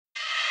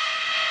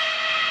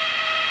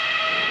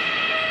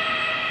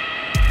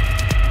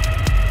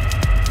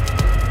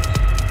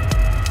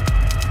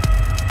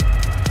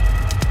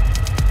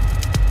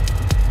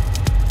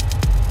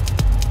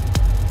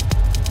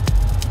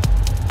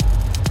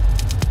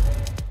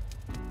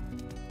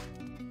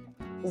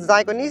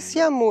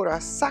Zygonisia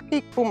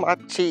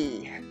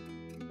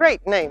MURASAKIKOMACHI.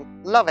 Great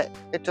name, love it.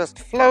 It just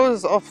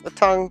flows off the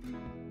tongue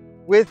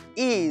with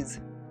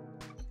ease.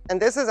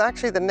 And this is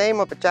actually the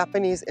name of a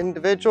Japanese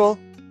individual.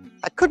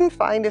 I couldn't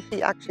find if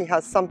he actually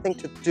has something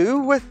to do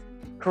with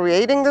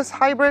creating this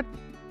hybrid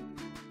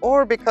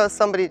or because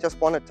somebody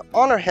just wanted to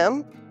honor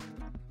him.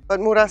 But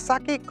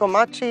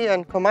MURASAKIKOMACHI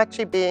and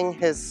Komachi being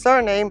his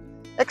surname,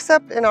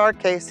 except in our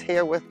case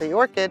here with the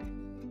orchid,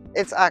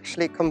 it's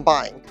actually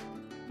combined.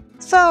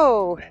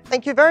 So,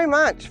 thank you very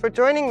much for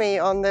joining me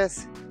on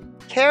this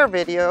care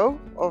video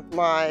of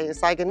my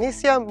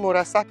Zygonisia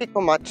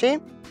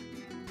MURASAKIKOMACHI.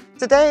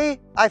 Today,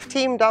 I've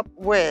teamed up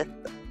with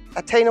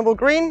Attainable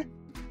Green,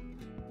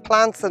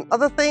 plants and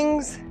other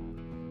things,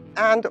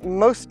 and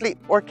mostly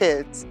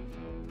orchids.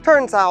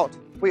 Turns out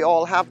we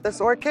all have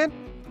this orchid,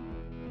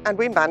 and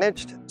we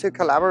managed to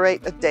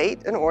collaborate a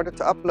date in order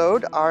to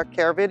upload our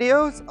care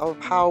videos of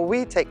how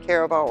we take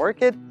care of our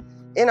orchid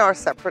in our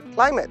separate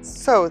climates.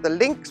 So the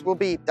links will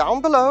be down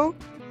below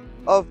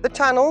of the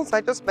channels I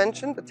just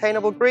mentioned,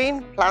 Attainable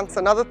Green, plants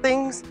and other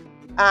things,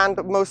 and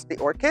mostly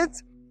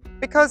orchids,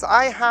 because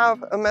I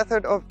have a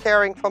method of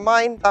caring for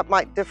mine that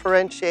might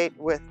differentiate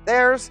with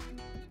theirs,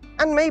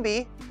 and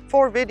maybe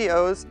 4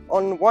 videos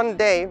on one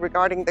day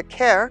regarding the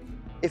care.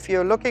 If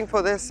you're looking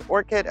for this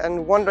orchid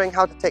and wondering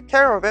how to take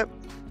care of it,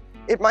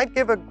 it might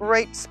give a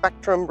great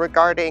spectrum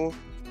regarding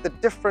the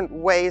different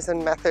ways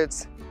and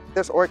methods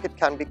this orchid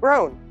can be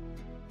grown.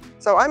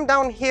 So I'm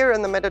down here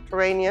in the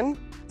Mediterranean,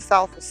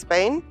 south of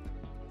Spain,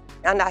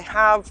 and I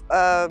have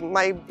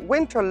my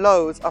winter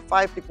lows are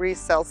 5 degrees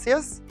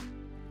Celsius,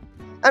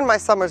 and my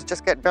summers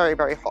just get very,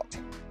 very hot.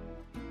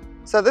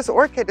 So this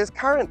orchid is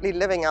currently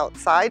living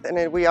outside,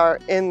 and we are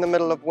in the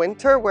middle of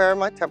winter where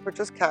my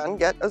temperatures can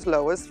get as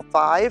low as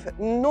 5.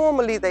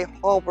 Normally they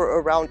hover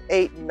around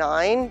 8,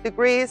 9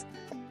 degrees,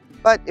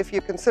 but if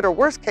you consider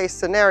worst case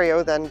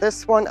scenario, then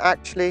this one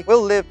actually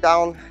will live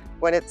down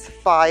when it's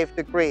 5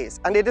 degrees.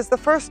 And it is the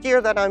first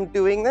year that I'm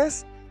doing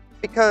this,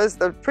 because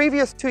the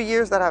previous 2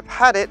 years that I've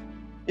had it,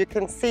 you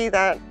can see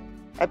that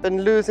I've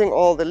been losing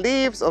all the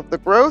leaves of the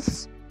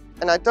growths.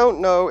 And I don't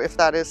know if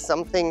that is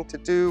something to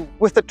do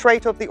with the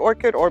trait of the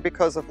orchid or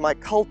because of my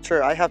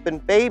culture. I have been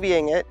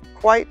babying it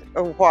quite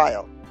a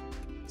while.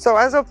 So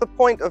as of the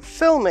point of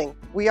filming,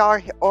 we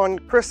are on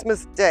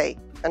Christmas Day,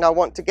 and I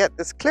want to get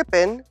this clip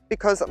in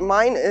because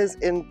mine is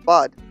in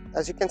bud.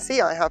 As you can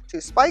see, I have 2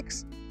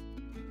 spikes,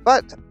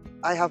 but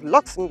I have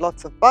lots and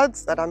lots of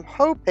buds that I'm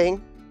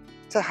hoping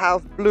to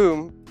have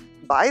bloom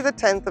by the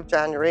 10th of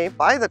January,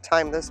 by the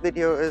time this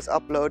video is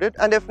uploaded.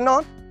 And if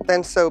not,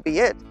 then so be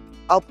it.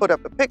 I'll put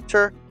up a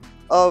picture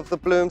of the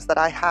blooms that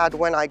I had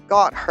when I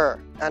got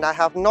her, and I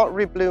have not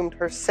rebloomed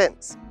her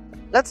since.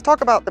 Let's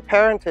talk about the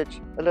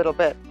parentage a little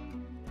bit,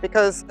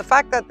 because the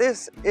fact that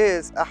this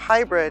is a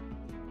hybrid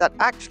that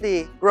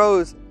actually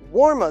grows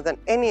warmer than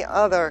any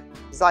other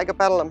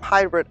Zygopetalum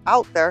hybrid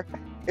out there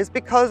is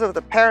because of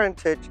the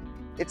parentage.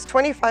 It's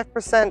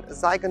 25%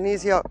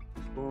 Zygonisia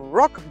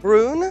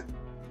rockbrune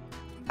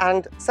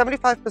and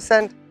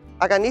 75%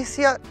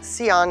 Aganisia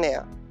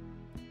cyanea.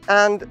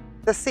 And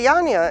the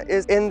cyanea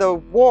is in the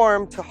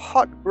warm to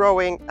hot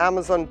growing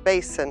Amazon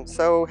basin.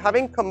 So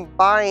having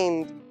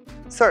combined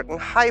certain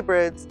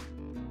hybrids,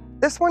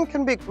 this one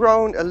can be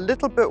grown a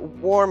little bit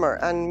warmer,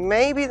 and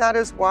maybe that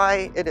is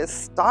why it is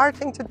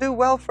starting to do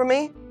well for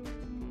me.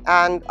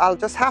 And I'll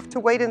just have to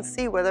wait and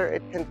see whether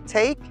it can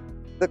take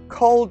the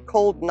cold,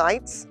 cold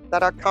nights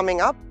that are coming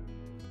up.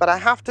 But I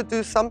have to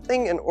do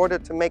something in order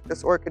to make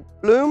this orchid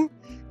bloom.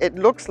 It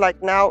looks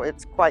like now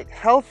it's quite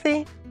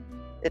healthy.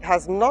 It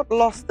has not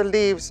lost the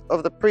leaves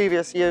of the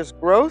previous year's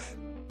growth.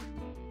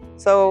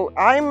 So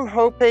I'm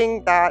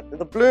hoping that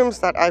the blooms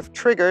that I've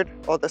triggered,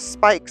 or the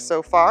spikes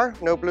so far,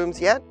 no blooms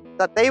yet,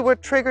 that they were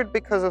triggered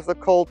because of the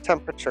cold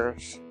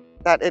temperatures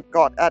that it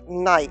got at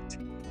night.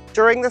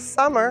 During the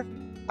summer,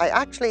 I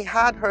actually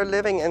had her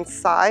living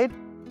inside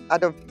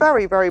at a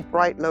very, very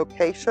bright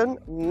location,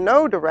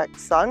 no direct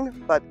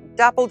sun, but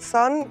dappled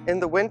sun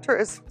in the winter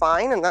is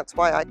fine, and that's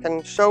why I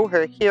can show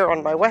her here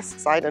on my west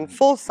side in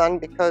full sun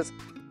because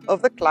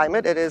of the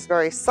climate. It is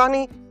very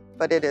sunny,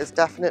 but it is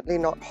definitely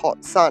not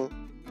hot sun.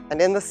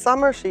 And in the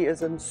summer, she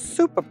is in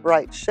super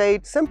bright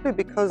shade simply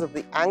because of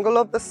the angle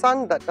of the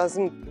sun that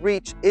doesn't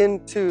reach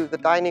into the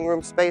dining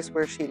room space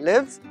where she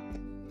lives,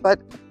 but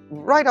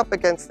right up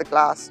against the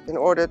glass in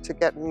order to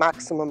get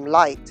maximum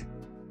light.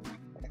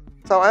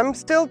 So I'm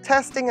still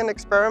testing and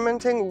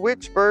experimenting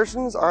which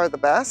versions are the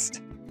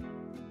best,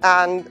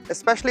 and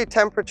especially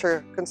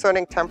temperature,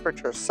 concerning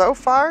temperature. So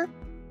far,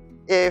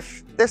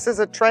 if this is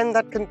a trend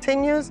that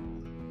continues,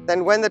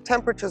 then when the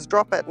temperatures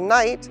drop at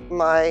night,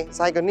 my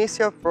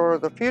Zygonisia, for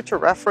the future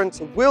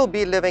reference, will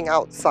be living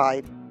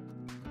outside.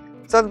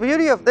 So the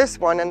beauty of this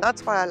one, and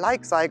that's why I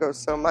like Zygos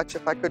so much,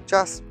 if I could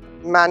just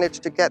manage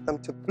to get them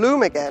to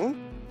bloom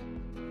again,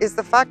 is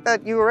the fact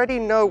that you already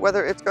know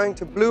whether it's going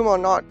to bloom or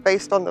not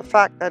based on the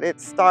fact that it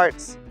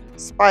starts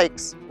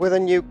spikes with a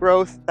new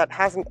growth that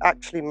hasn't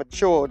actually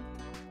matured.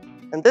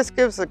 And this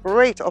gives a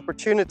great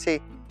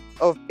opportunity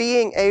of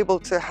being able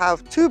to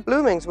have 2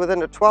 bloomings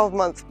within a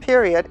 12-month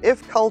period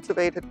if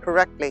cultivated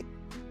correctly.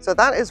 So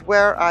that is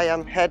where I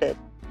am headed.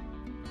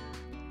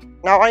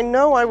 Now I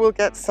know I will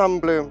get some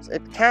blooms.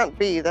 It can't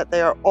be that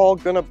they are all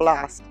gonna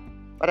blast.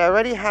 But I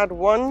already had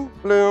 1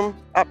 bloom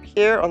up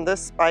here on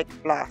this spike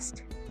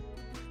blast.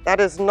 That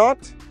is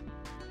not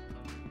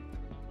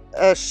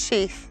a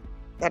sheath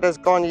that has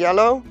gone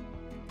yellow.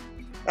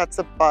 That's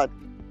a bud,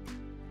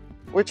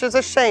 which is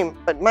a shame.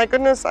 But my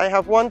goodness, I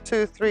have 1,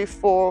 2, 3,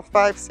 4,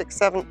 5, 6,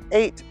 7,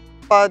 8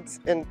 buds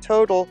in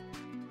total.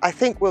 I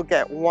think we'll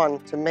get 1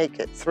 to make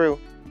it through.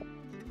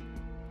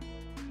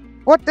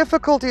 What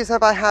difficulties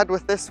have I had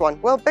with this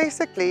one? Well,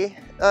 basically,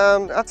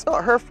 that's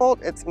not her fault,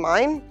 it's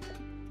mine.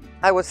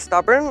 I was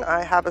stubborn.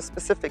 I have a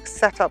specific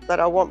setup that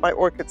I want my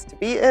orchids to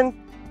be in,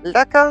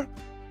 Leca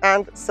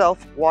and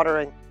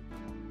self-watering.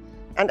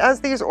 And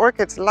as these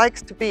orchids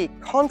likes to be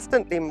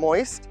constantly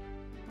moist,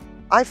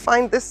 I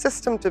find this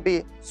system to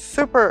be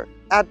super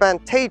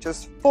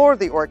advantageous for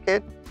the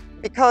orchid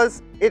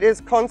because it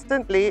is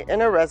constantly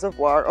in a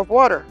reservoir of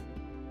water.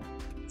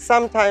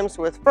 Sometimes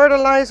with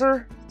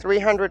fertilizer,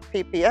 300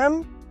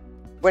 ppm,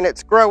 when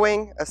it's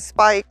growing, a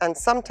spike, and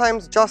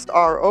sometimes just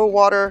RO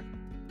water,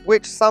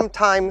 which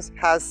sometimes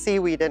has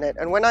seaweed in it.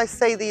 And when I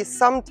say these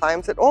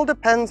sometimes, it all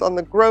depends on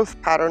the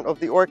growth pattern of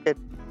the orchid.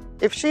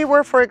 If she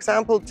were, for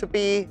example, to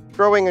be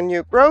growing a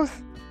new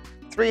growth,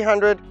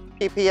 300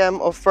 ppm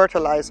of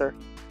fertilizer.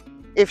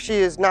 If she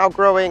is now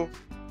growing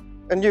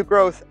a new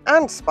growth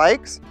and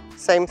spikes,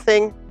 same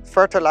thing,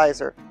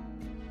 fertilizer.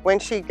 When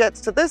she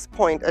gets to this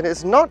point and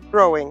is not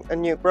growing a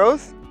new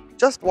growth,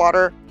 just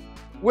water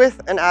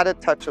with an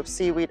added touch of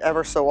seaweed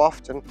ever so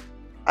often.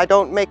 I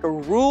don't make a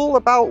rule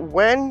about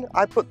when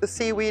I put the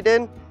seaweed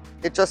in.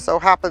 It just so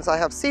happens I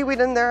have seaweed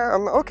in there.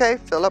 I'm okay,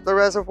 fill up the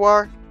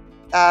reservoir,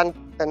 and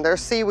then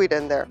there's seaweed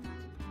in there.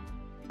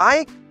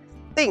 I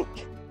think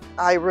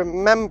I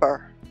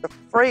remember the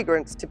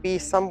fragrance to be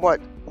somewhat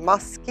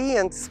musky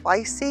and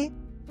spicy.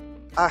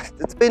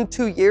 It's been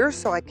 2 years,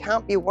 so I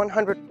can't be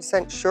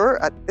 100%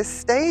 sure at this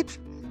stage.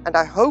 And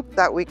I hope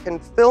that we can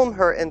film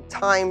her in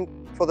time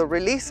for the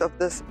release of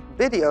this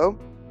video,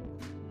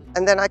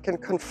 and then I can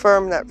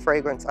confirm that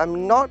fragrance.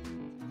 I'm not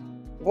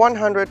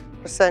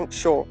 100%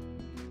 sure.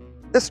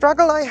 The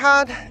struggle I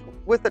had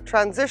with the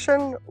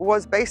transition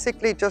was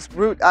basically just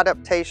root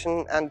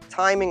adaptation and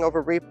timing of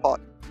a repot.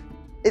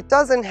 It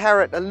does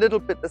inherit a little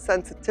bit the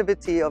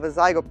sensitivity of a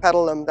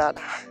zygopetalum that,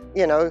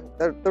 you know,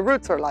 the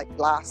roots are like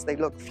glass. They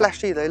look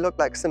fleshy, they look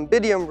like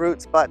cymbidium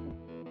roots, but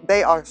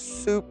they are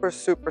super,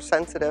 super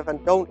sensitive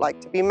and don't like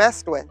to be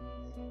messed with.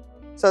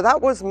 So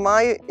that was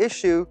my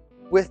issue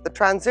with the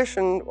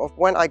transition of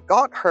when I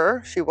got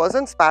her. She was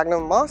in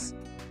sphagnum moss.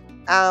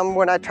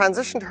 When I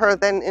transitioned her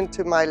then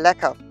into my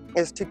Leca,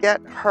 is to get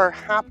her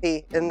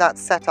happy in that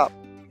setup.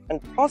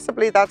 And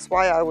possibly that's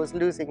why I was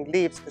losing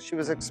leaves, because she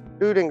was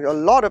exuding a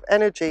lot of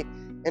energy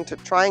into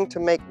trying to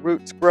make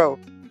roots grow.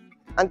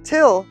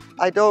 Until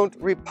I don't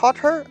repot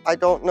her, I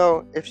don't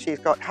know if she's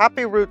got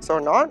happy roots or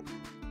not,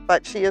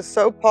 but she is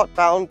so pot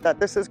bound that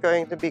this is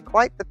going to be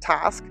quite the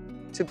task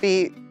to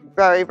be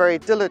very, very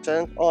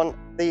diligent on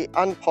the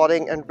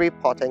unpotting and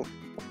repotting.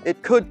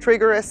 It could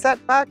trigger a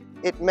setback,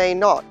 it may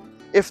not.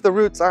 If the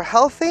roots are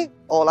healthy,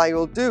 all I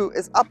will do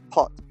is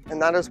uppot.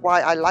 And that is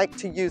why I like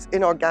to use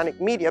inorganic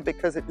media,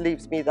 because it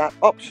leaves me that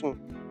option.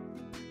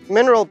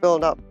 Mineral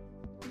buildup.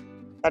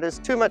 That is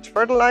too much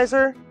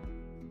fertilizer,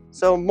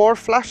 so more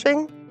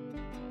flushing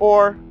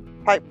or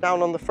pipe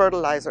down on the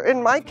fertilizer.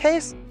 In my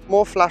case,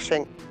 more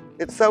flushing.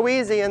 It's so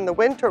easy in the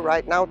winter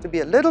right now to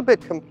be a little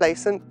bit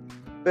complacent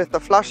with the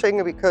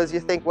flushing, because you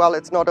think, well,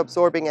 it's not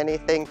absorbing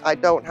anything. I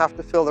don't have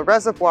to fill the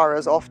reservoir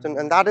as often,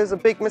 and that is a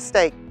big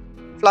mistake.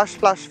 Flush,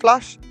 flush,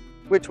 flush,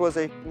 which was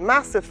a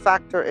massive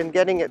factor in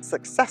getting it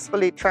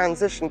successfully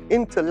transitioned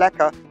into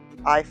Leca.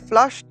 I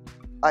flushed,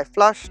 I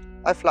flushed,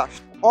 I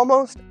flushed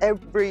almost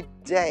every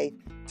day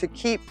to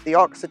keep the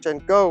oxygen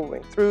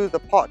going through the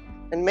pot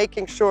and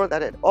making sure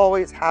that it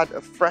always had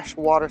a fresh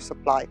water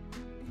supply.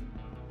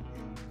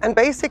 And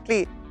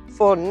basically,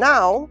 for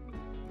now,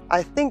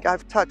 I think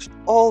I've touched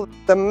all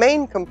the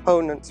main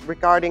components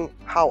regarding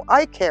how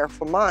I care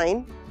for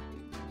mine,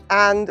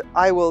 and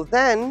I will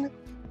then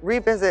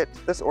revisit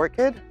this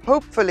orchid,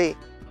 hopefully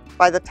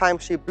by the time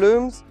she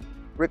blooms.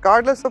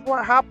 Regardless of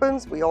what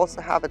happens, we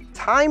also have a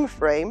time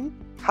frame,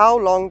 how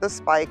long the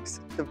spikes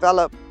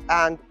develop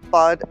and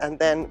bud and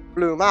then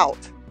bloom out.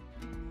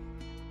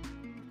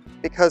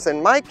 Because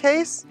in my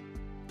case,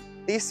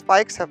 these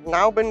spikes have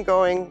now been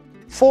going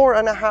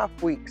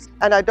 4.5 weeks,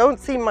 and I don't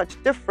see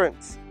much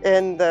difference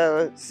in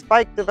the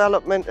spike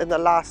development in the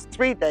last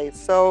 3 days.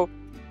 So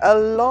a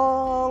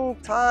long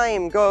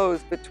time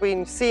goes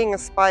between seeing a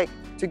spike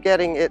to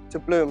getting it to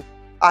bloom.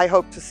 I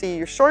hope to see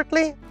you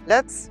shortly.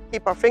 Let's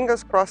keep our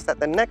fingers crossed that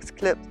the next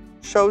clip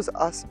shows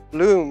us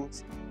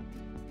blooms.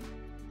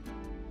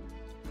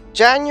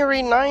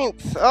 January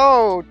 9th,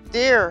 oh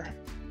dear,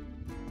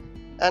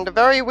 and a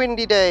very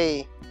windy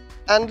day.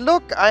 And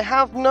look, I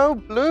have no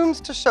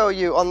blooms to show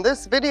you on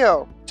this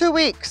video. 2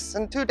 weeks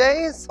and 2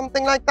 days,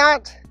 something like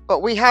that.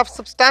 but we have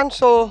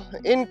substantial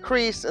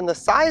increase in the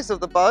size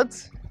of the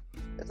buds,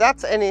 if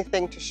that's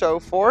anything to show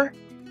for.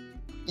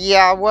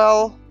 Yeah,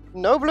 well,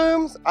 no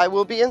blooms. I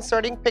will be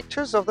inserting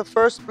pictures of the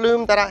first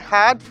bloom that I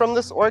had from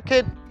this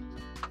orchid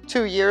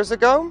 2 years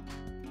ago.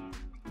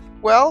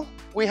 Well,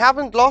 we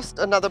haven't lost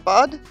another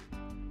bud.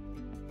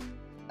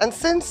 And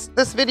since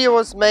this video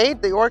was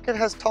made, the orchid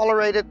has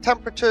tolerated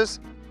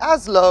temperatures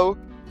as low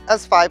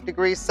as 5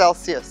 degrees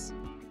Celsius.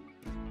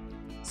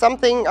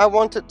 Something I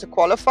wanted to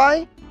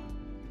qualify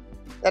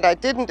that I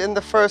didn't in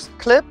the first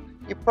clip.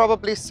 You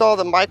probably saw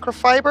the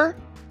microfiber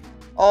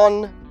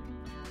on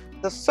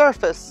the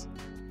surface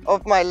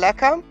of my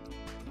leca.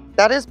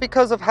 That is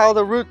because of how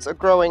the roots are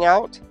growing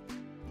out,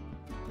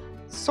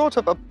 sort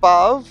of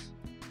above,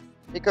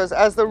 because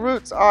as the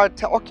roots are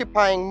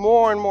occupying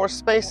more and more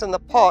space in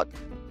the pot,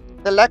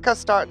 the leca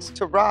starts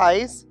to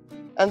rise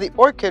and the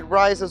orchid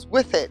rises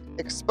with it,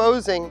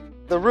 exposing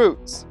the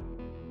roots.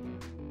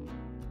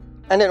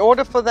 And in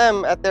order for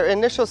them at their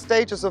initial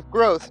stages of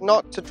growth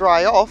not to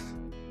dry off,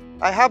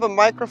 I have a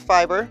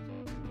microfiber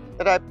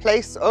that I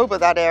place over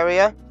that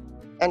area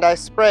and I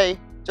spray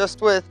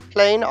just with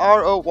plain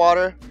RO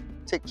water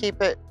to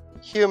keep it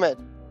humid.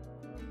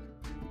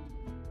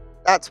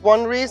 That's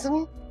one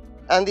reason.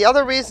 And the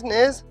other reason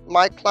is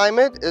my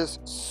climate is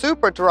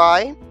super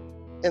dry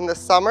in the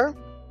summer.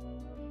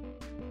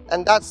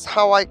 And that's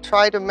how I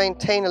try to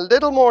maintain a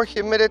little more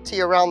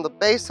humidity around the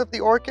base of the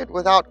orchid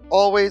without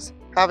always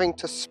having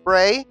to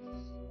spray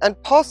and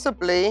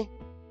possibly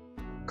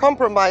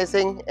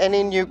compromising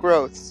any new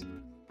growths.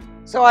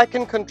 So I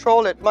can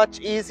control it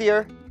much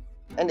easier,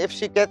 and if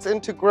she gets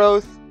into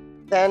growth,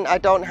 then I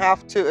don't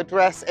have to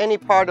address any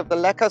part of the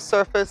leca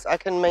surface. I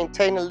can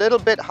maintain a little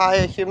bit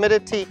higher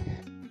humidity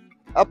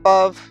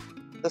above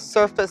the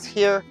surface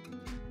here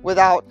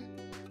without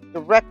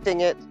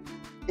directing it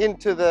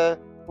into the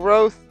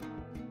growth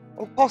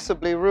and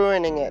possibly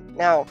ruining it.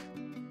 Now,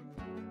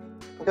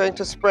 I'm going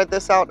to spread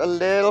this out a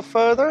little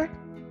further.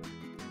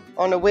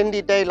 On a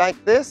windy day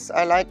like this,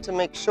 I like to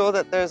make sure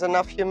that there's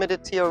enough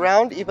humidity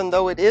around, even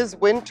though it is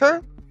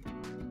winter.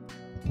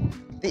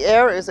 The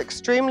air is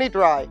extremely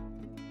dry.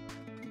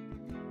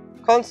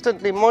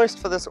 Constantly moist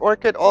for this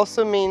orchid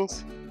also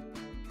means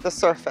the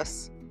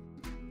surface.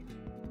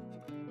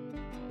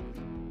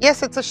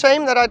 Yes, it's a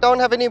shame that I don't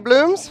have any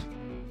blooms.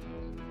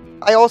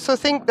 I also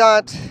think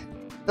that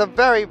the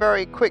very,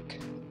 very quick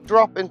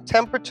drop in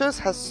temperatures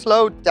has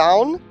slowed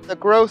down the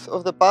growth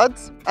of the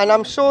buds, and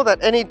I'm sure that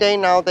any day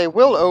now they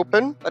will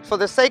open, but for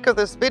the sake of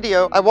this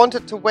video I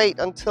wanted to wait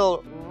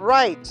until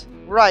right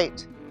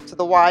to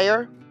the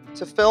wire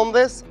to film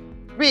this,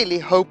 really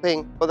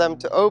hoping for them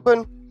to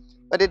open.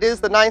 But it is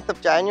the 9th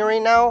of January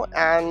now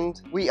and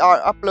we are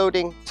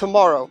uploading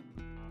tomorrow.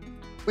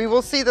 We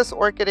will see this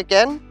orchid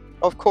again,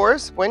 of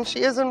course, when she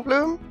is in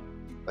bloom.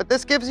 But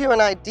this gives you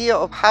an idea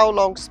of how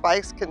long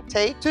spikes can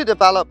take to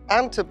develop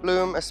and to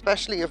bloom,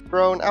 especially if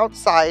grown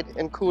outside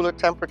in cooler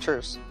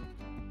temperatures.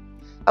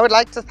 I would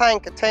like to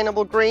thank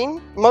Attainable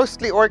Green,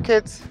 Mostly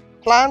Orchids,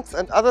 Plants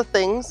and Other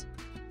Things,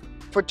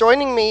 for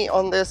joining me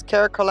on this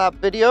care collab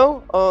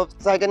video of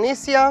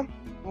Zygonisia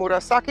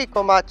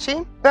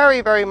MURASAKIKOMACHI.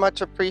 Very, very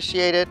much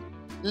appreciated.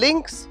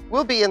 Links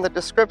will be in the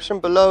description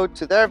below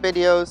to their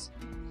videos.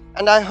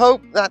 And I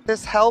hope that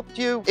this helped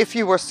you, if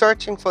you were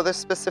searching for this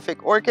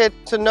specific orchid,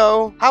 to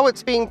know how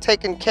it's being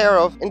taken care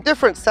of in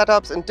different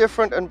setups in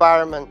different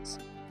environments.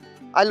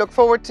 I look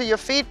forward to your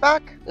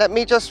feedback. Let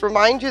me just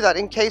remind you that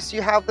in case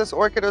you have this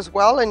orchid as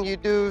well and you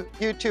do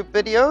YouTube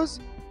videos,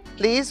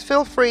 please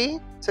feel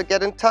free to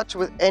get in touch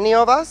with any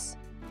of us.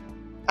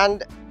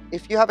 And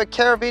if you have a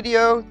care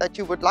video that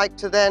you would like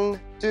to then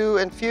do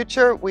in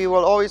future, we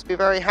will always be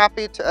very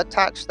happy to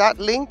attach that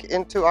link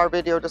into our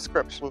video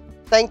description.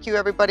 Thank you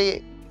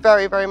everybody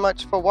very, very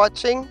much for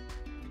watching.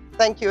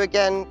 Thank you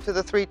again to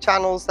the 3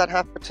 channels that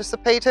have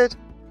participated.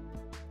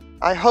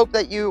 I hope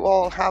that you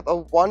all have a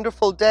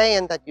wonderful day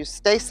and that you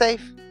stay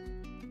safe.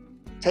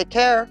 Take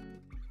care.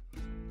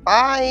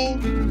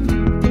 Bye.